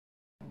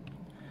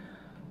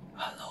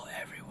Hello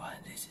everyone,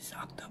 this is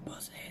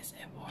Octopus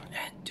ASMR,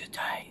 and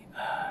today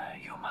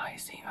you might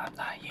think I'm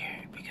not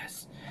here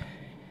because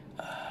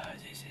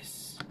this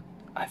is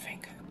I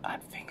think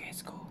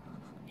it's cool.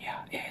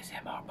 Yeah,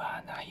 ASMR but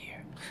I'm not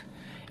here.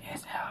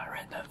 ASMR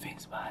random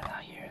things but I'm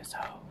not here. So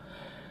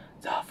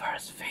the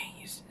first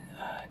thing is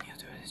new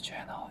to this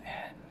channel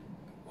and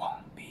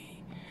won't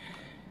be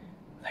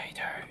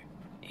later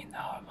in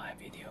my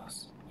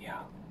videos.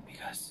 Yeah,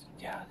 because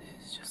yeah,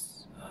 this is just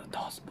a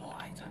tossable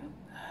item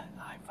that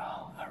I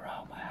found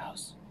around my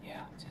house.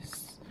 Yeah,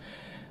 this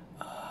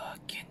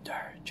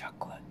Kinder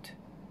chocolate.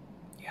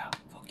 Yeah,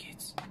 for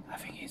kids. I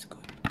think it's good.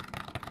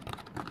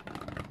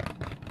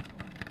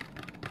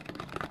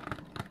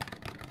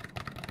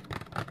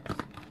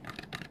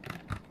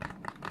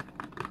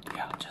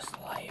 Yeah, just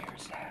layer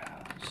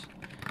sounds.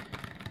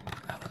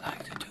 I would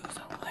like to do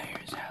some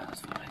layer sounds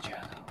for my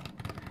channel.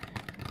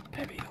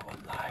 Maybe you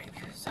would like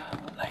some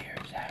layer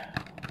sounds.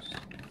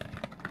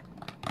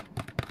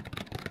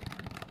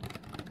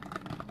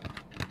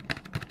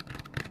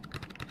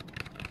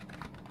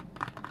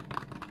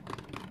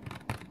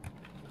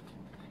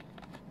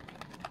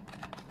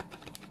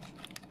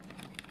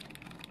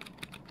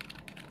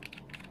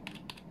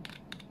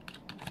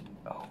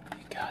 Oh,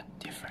 we got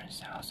different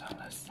sounds on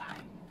the side.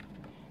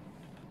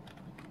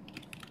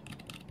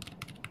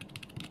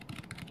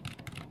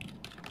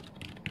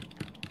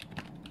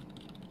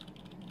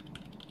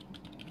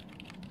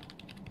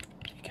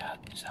 We got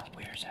some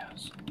weird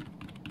sounds.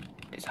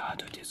 It's hard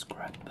to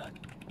describe, but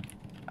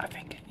I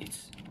think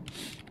it's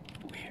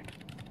weird.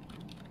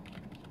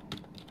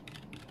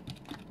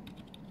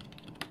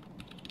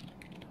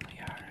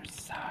 The other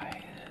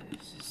side,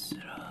 this is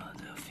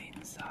the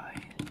thin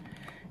side.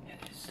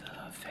 This is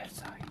the fat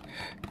side.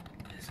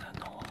 This is a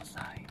normal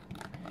side.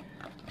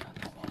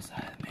 The normal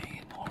side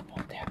makes normal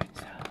tapping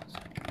sounds.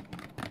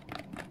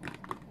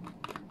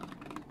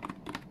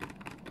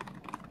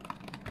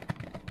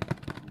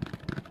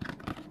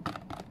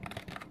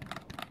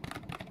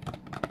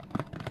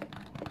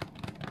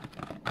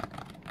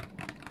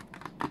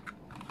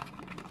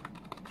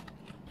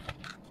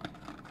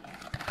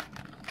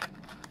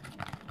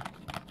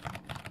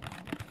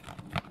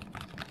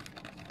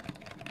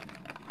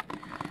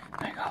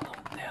 I got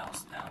long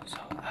nails now, so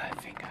I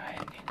think I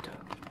need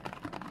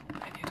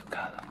to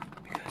cut them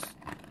because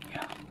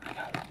yeah, I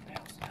got long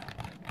nails now.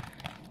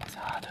 It's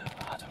hard to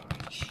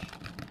reach.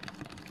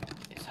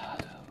 It's hard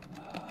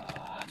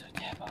to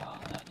tap on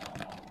the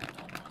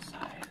normal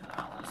side,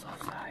 on the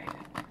soft side.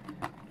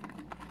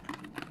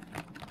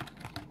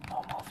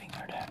 Normal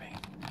finger tapping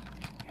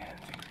and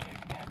fingertip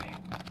tapping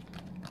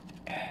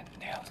and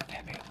nails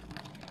tapping.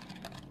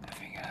 I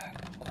think I'm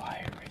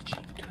quite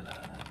reaching to the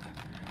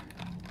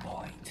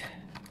point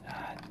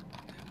that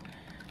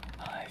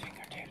my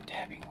fingertip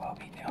tapping will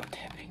be nail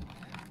tapping.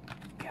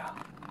 Yeah.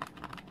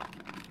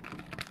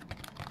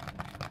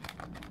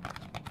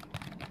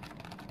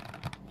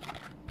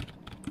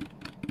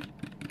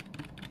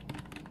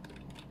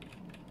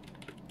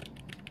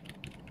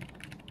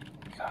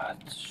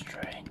 Got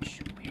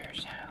strange, weird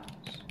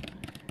sounds.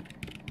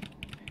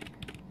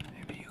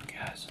 Maybe you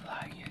guys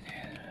like it,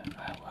 and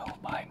I will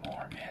buy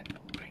more and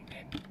bring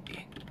them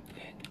in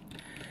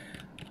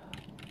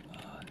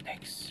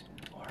next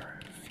or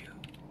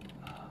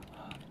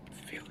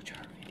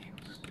future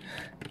videos.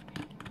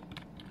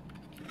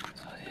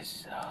 So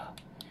this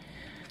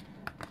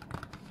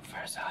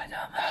first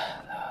item,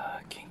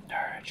 the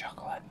Kinder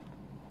chocolate,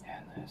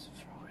 and let's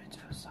throw it to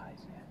the side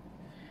and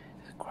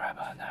let's grab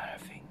another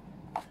thing.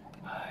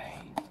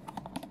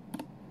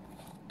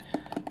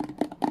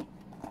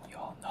 You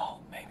all know,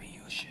 maybe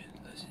you should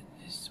listen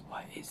this.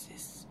 What is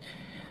this?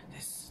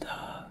 This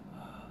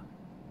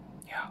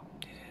yeah,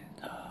 this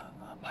is the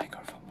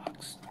microphone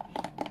box.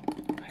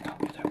 My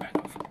computer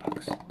microphone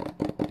box.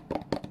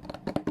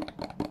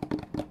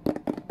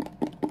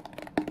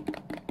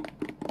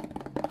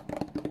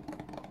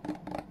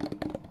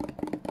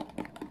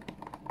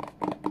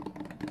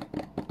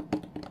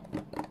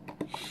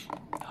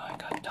 I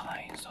got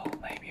time, so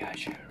maybe I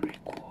should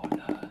record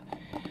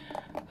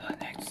the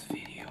next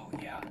video.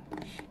 Yeah,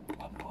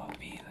 what will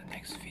be the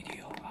next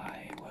video?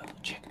 I will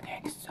check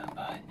next.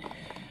 But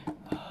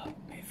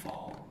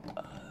before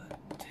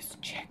this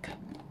check,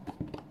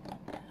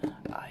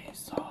 I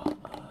saw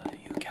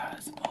you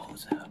guys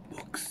post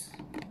books.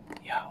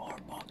 Yeah, or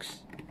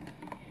box.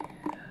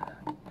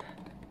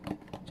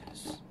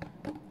 Just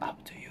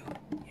up to you.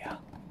 Yeah,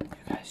 you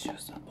guys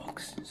choose the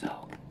books.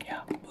 So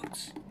yeah,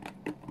 books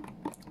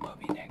will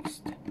be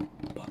next.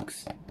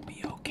 Books,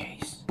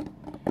 BOKs.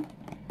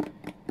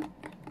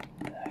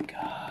 I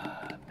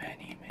got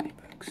many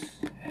books,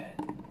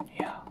 and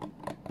yeah,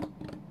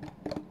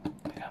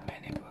 I got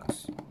many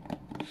books.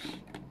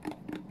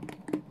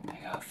 I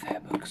got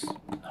fat books,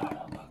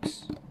 normal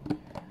books,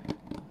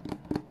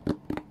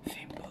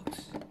 thin books.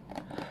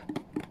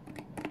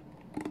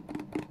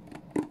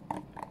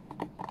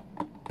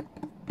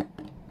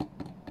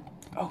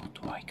 Oh,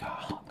 do I got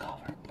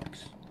hardcover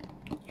books?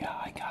 Yeah,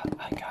 I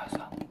got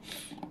some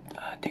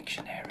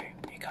dictionary.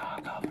 It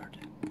got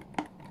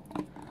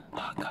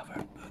hardcover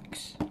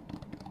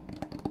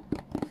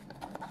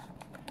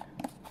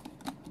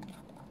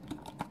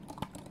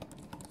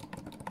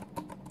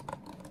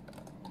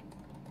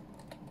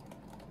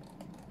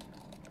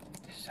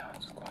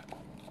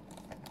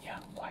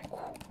quite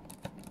cool.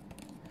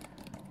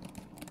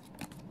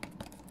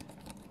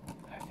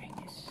 I think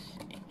it's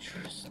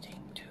interesting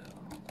to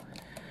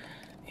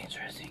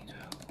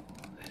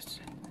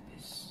listen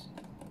this.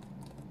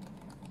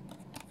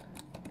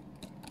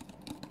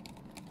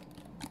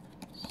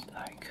 It's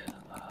like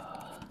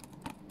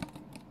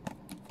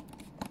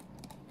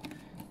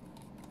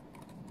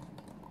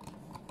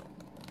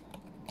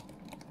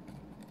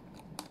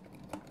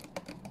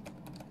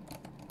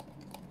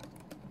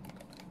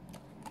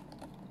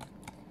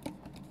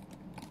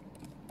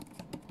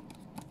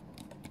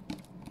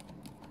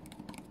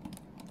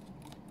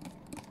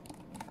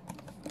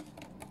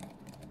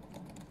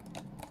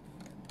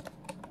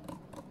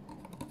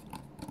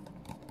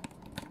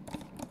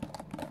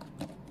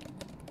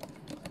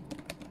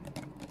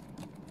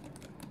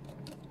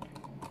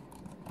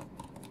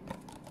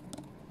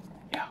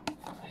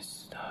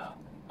it's the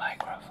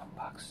microphone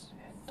box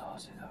and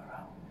toss it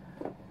around,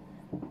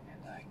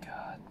 and I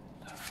got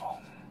the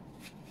phone,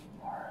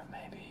 or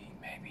maybe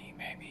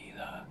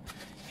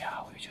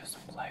we just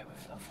play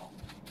with the phone.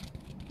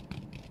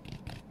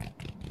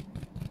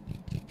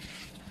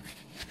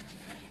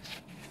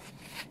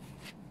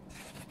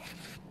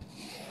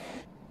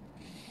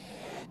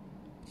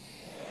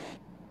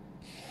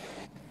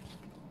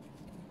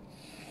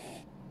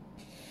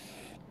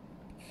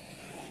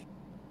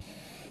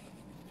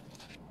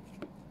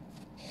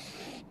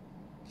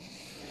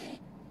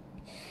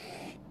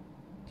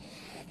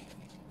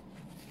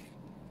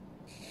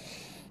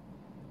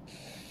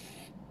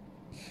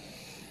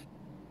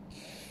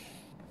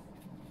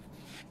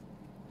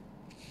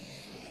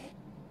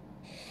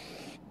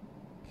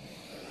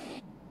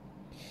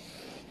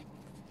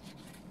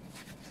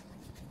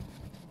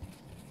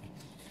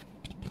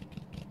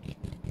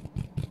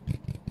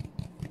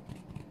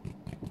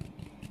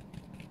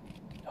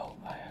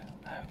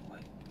 I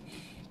would,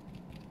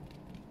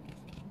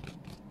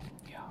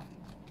 yeah.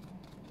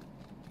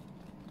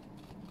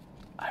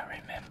 I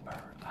remember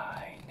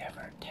I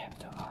never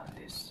tapped on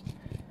this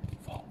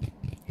phone.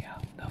 Yeah,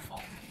 the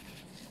phone.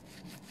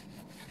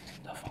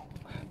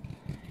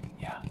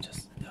 Yeah,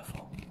 just the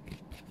phone.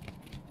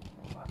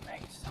 We'll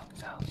make some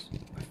sounds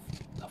with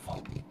the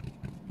phone.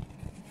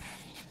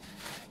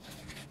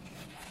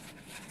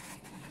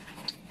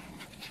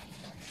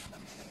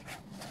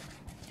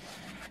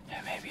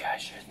 And maybe I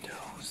should do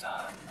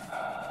some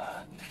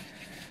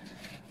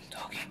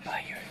talking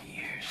by your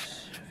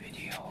ears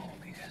video,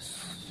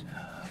 because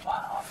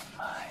one of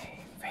my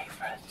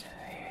favorite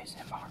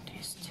ASMR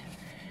artists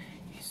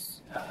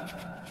is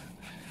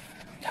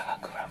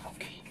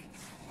Takakuramuki.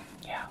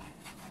 Yeah,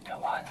 the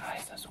one I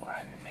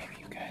subscribe. Maybe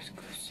you guys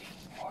could see,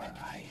 or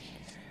I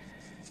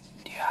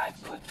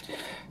put.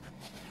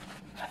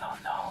 I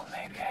don't know.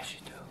 Maybe I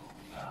should do.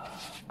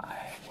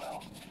 I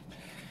will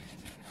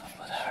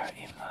put her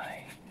in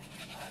my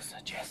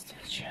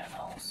suggested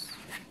channels.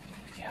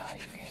 Yeah,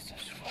 you can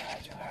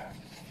subscribe to her.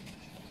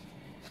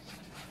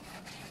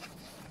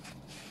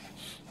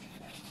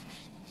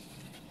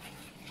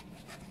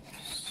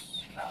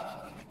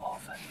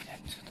 Often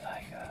it's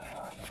like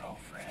a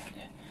girlfriend,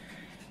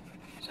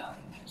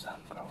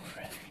 some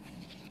girlfriend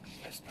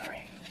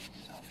whispering,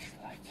 something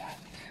like that.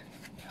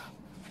 Yeah,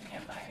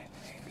 and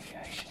maybe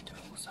I should do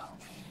some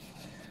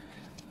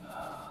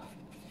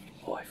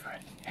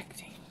boyfriend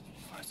acting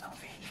or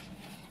something.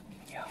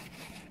 Yeah,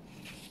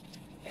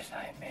 as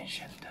I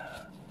mentioned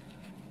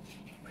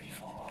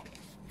before,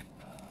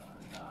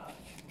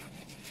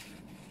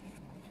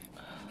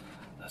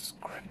 the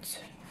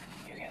script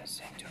you can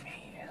send to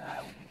me, and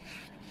I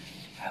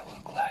will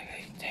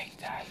gladly take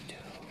that to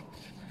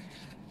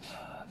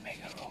make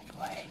a role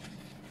play.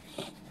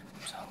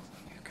 So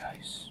you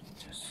guys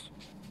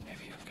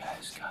maybe you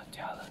guys got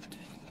talent,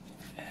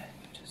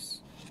 and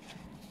just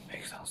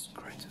make some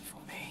script for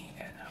me,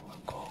 and I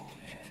will go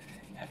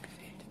and act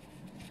it.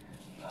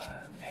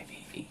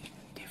 Maybe in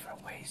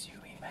different ways you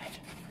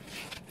imagine.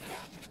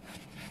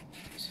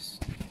 This is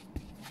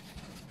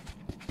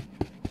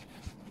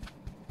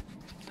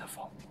the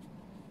phone.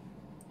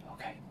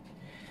 Okay.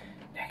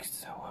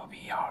 Next will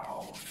be our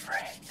old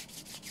friend.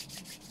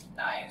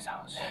 Not hand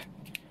sounds,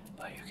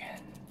 but you can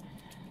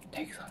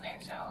take some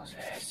hand sounds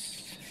as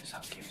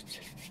some gift.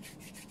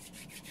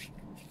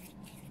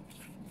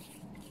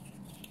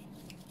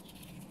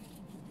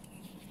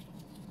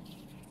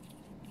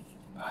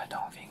 But I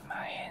don't think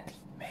my hands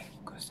make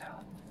good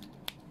sound.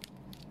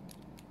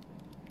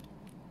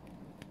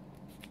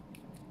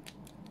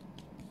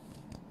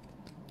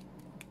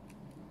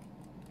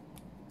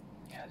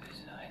 Yeah, this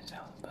is a hand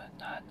sound, but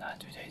not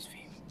today's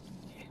film.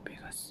 It's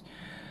because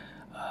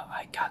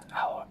I got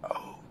our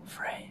old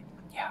friend,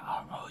 yeah,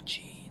 our OG,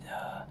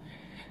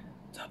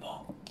 the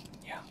ball,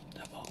 yeah,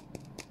 the ball,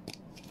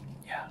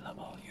 yeah, the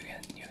ball. You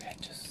can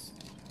just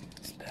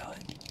spell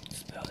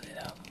it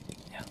out,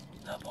 yeah,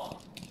 the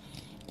ball.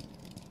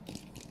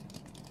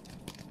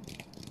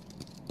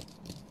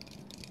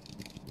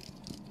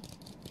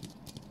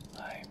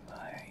 My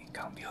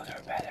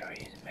computer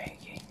battery is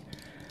making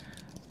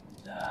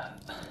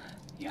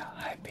the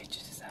high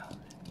pitched sound.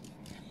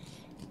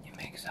 It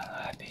makes some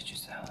high pitched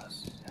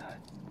sounds.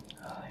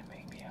 It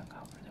make me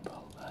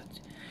uncomfortable, but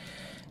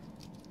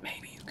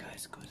maybe you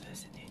guys could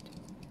listen it.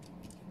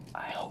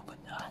 I hope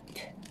not,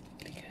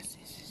 because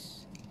this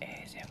is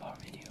ASMR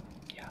video.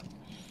 Yeah,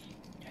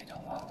 I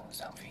don't want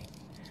something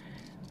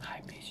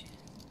high pitched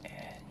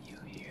and you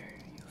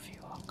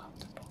feel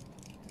uncomfortable.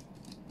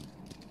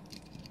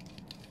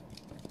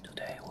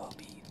 Today will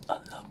be a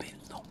little bit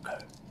longer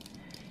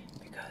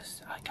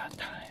because I got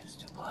times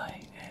to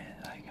play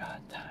and I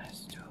got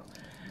times to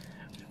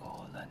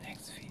record the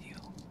next video.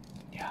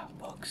 Yeah,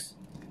 books,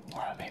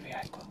 or maybe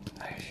I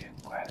should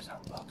grab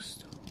some books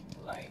to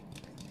play.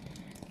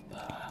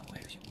 But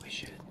we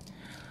should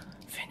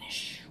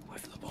finish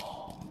with the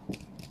ball.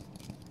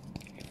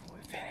 If we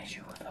finish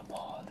with the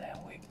ball, then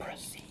we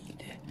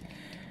proceed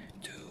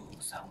to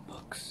some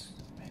books.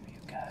 Maybe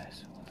you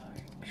guys will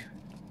like.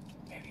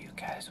 Maybe you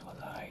guys will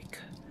like.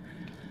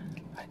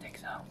 I take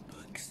some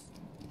books.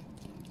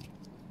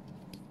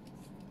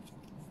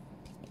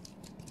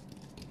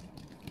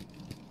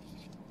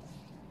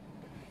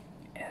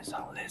 And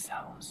some lid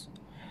sounds.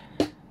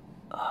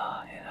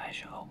 And I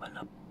should open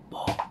the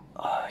ball.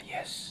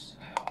 Yes,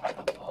 I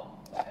open the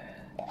ball.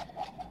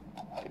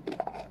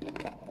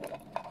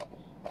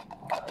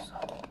 Got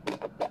some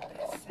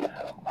lid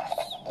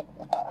sounds.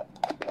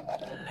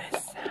 Lid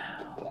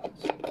sounds.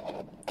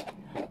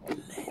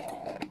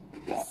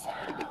 Lid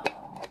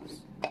sounds.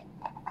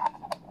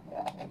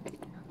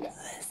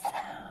 Lid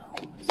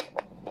sounds.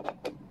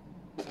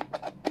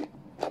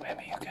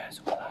 Maybe you guys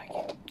will like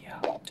it.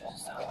 Yeah,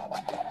 just some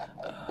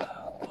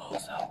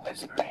close-up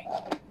whispering.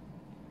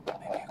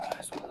 Maybe you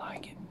guys will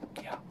like it.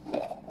 Yeah.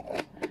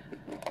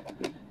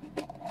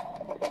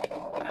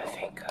 I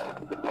think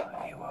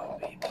it will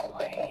be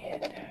playing in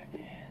there,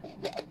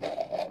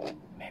 and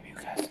maybe you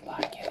guys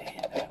like it,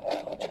 and I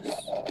will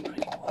just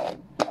pretty well.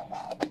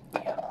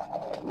 Yeah.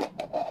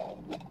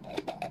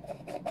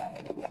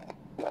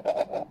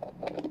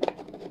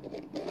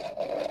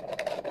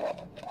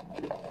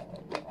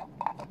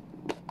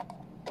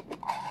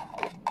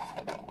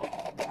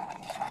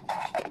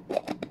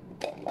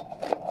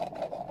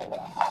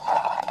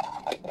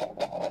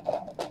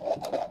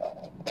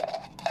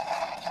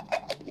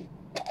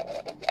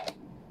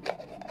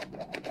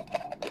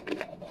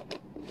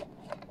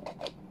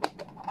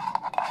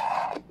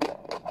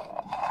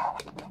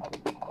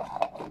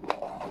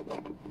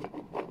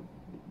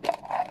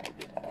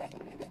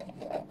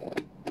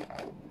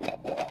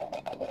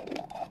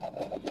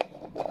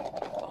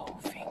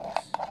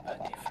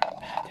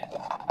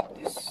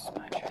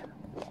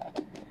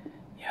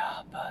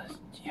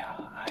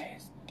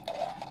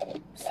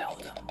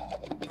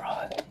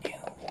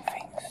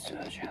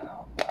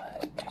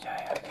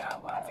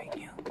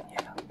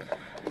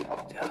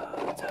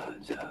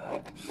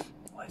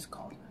 What's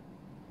called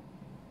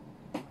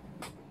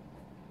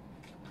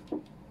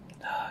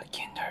the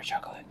Kinder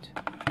chocolate.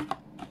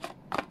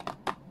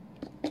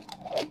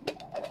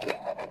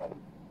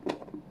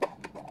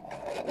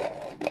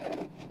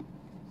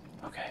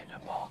 Okay, the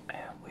ball,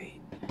 and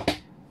we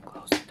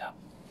close it up,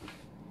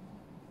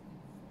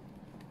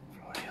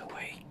 throw it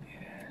away,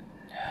 and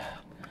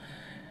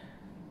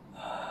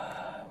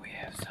we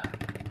have some.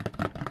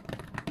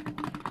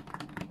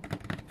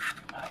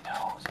 My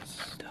nose is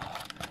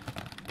stuck.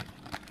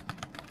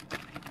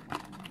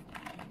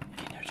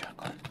 Kinder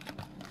chocolate.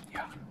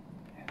 Yeah.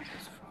 And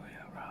just throw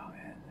it around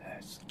and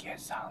let's get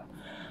some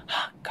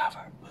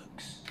hardcover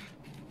books.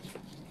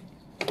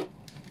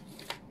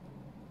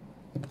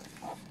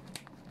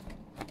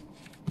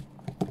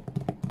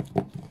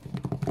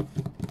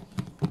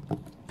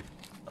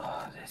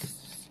 This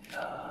is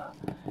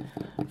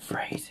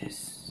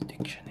phrases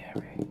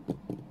dictionary.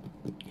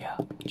 Yeah,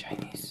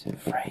 Chinese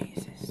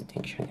phrases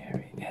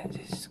dictionary, and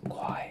this is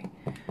quite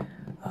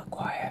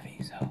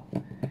heavy, so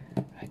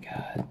I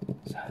got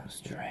some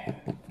string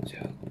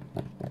to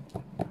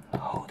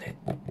hold it.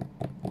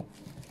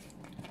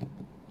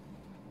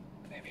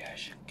 Maybe I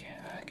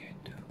can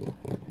do.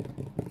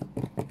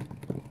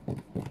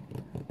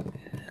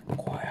 It's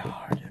quite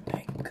hard to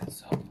make,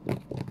 so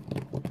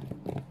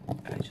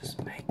I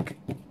just make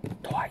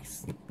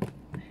twice.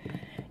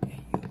 And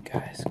you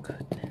guys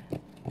could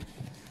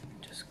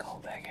just go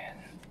back and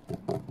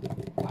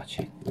watch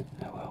it.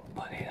 I will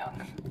put it on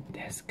the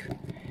desk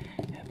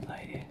and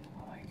play it.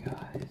 Oh my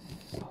god,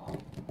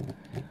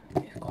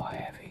 it's quite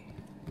heavy.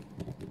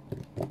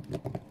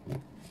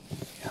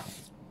 Yeah.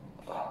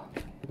 Oh,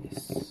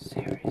 it's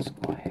serious,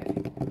 quite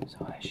heavy. So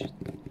I should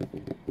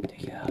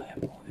take it out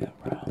and move it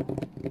around.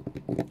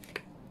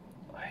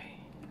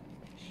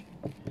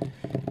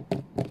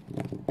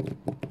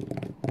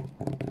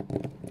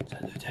 So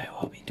today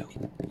we'll be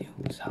doing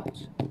new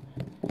sounds.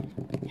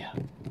 Yeah.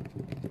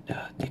 The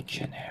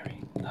dictionary,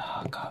 the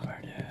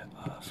hardcover,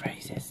 the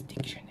phrases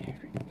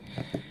dictionary,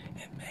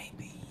 and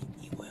maybe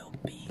it will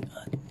be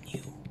a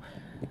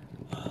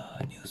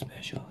new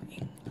special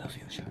in the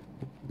future.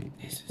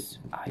 This is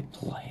what I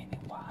plan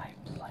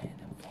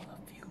for the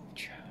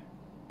future.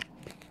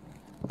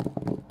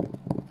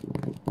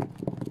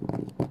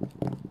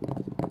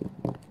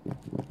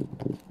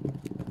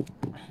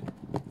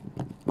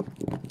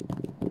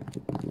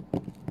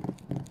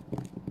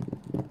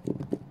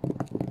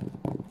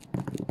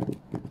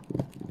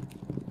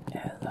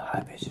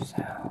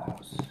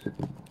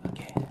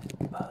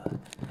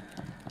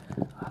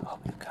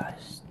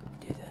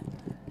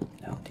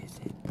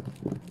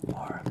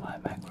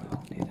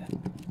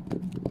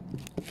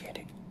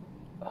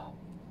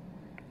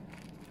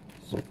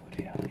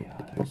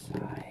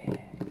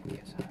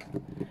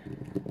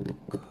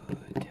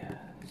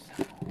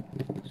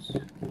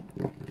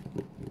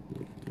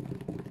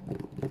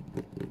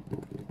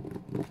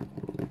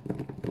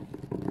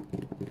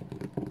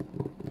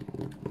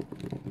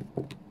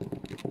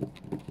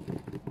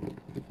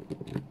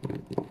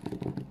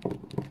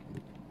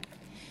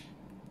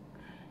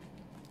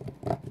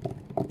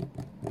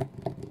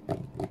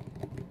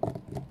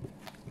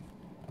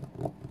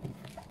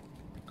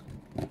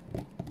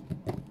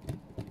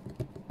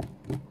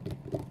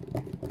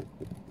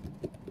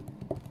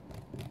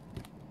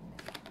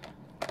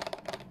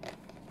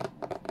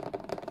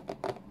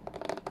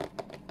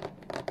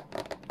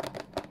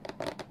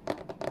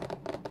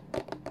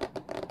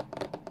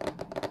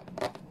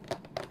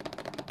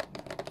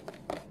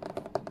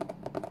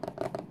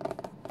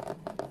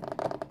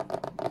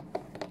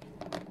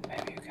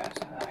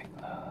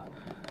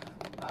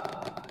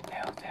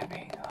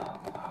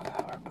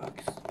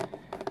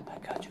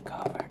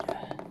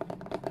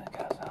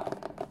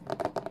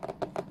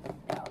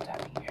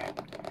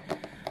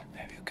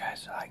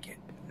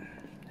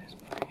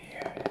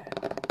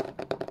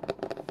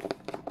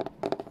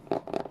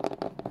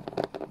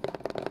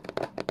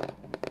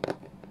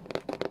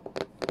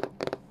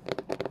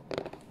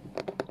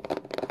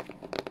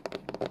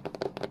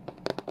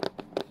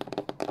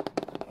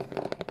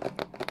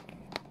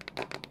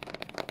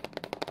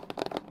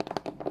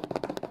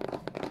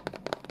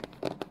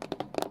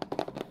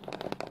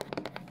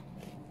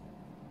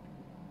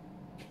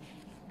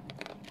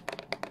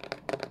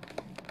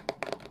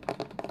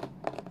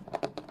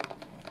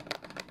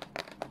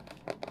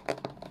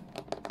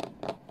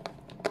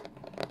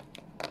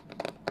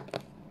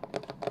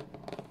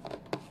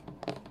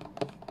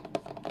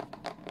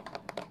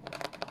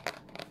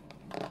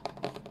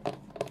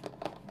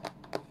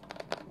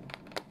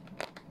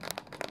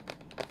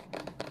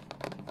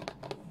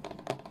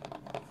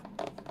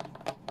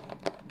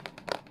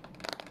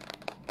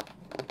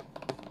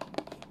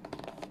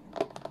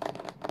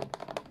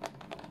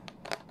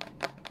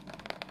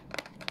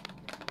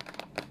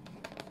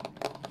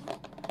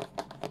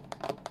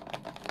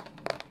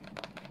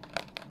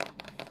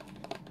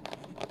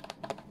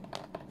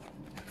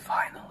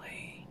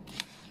 finally,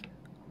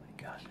 oh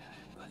my god, I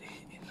put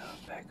it in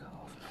the back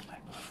of the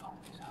microphone.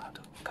 It's hard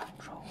to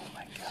control. Oh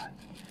my god.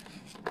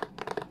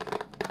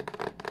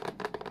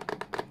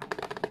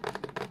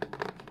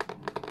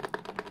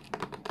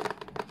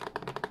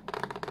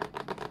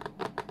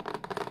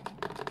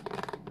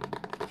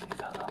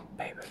 Because of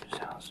paper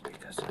sounds,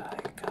 because I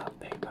got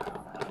paper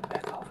on the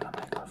back of the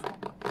microphone.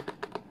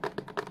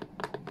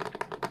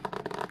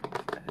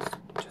 Let's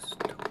just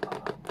do a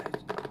bit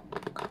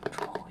of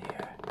control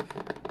here.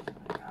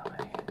 Now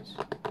it is.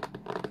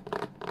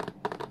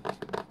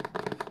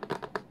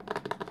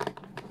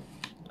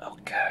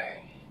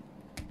 Okay,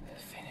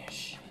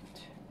 finish it.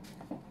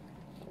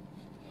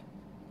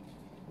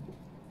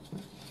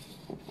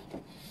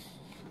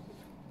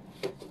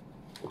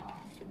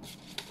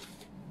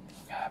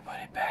 I put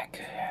it back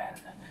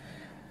and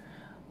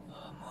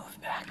move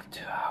back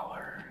to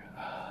our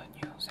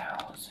new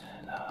sounds,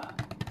 the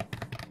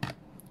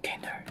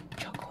Kinder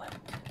chocolate.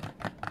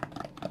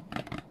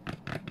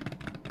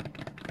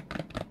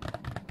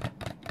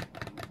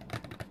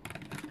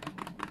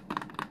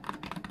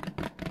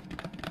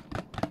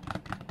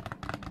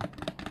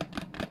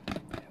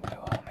 We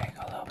will make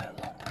a little bit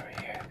longer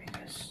here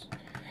because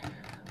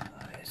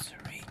it's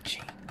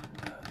reaching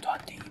the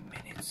 20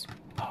 minutes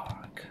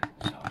mark.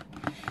 So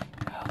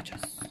I'll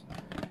just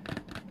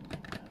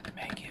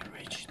make it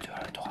reach to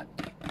our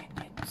 20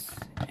 minutes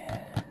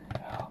and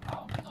I'll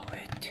upload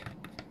it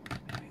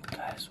if you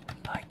guys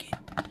would like it.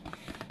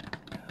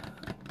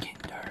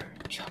 Kinder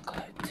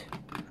chocolate,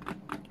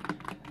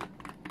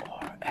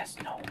 or as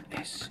known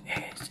as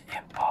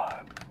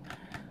ASMR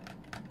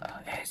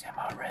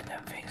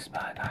random things,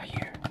 but not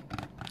here.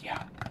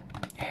 Yeah,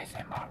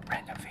 ASMR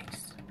random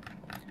things,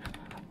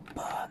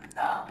 but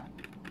not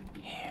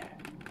here.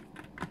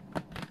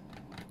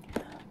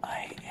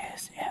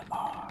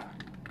 ASMR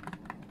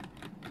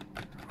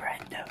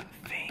random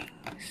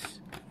things,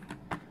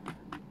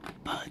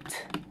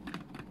 but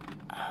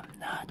I'm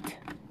not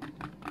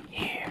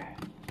here.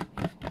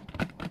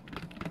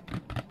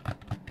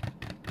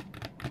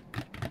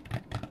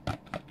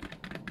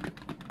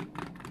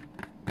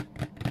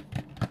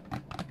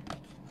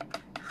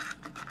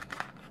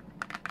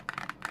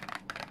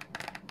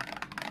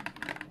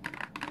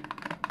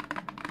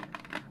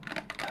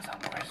 Got some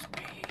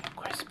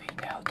crispy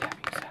nail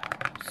tapping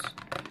sounds.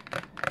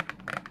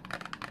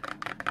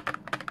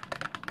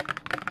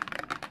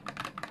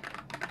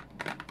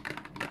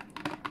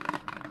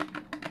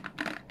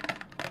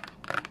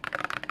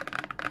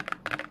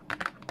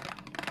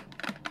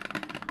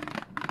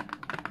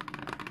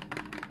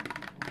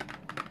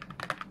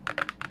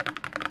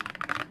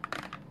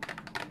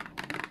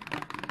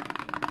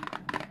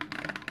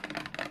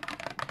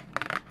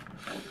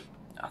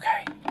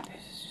 Okay,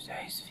 this is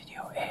today's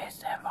video,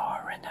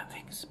 ASMR random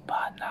things,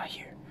 but not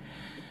here.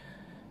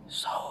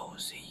 So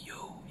see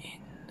you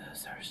in the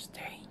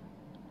Thursday.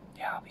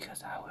 Yeah,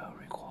 because I will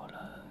record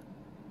a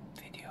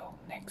video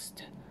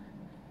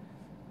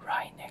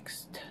right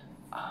next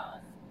on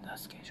the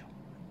schedule.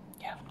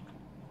 Yeah.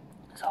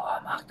 So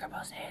I'm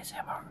Octopus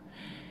ASMR,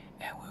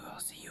 and we will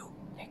see you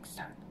next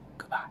time.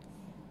 Goodbye.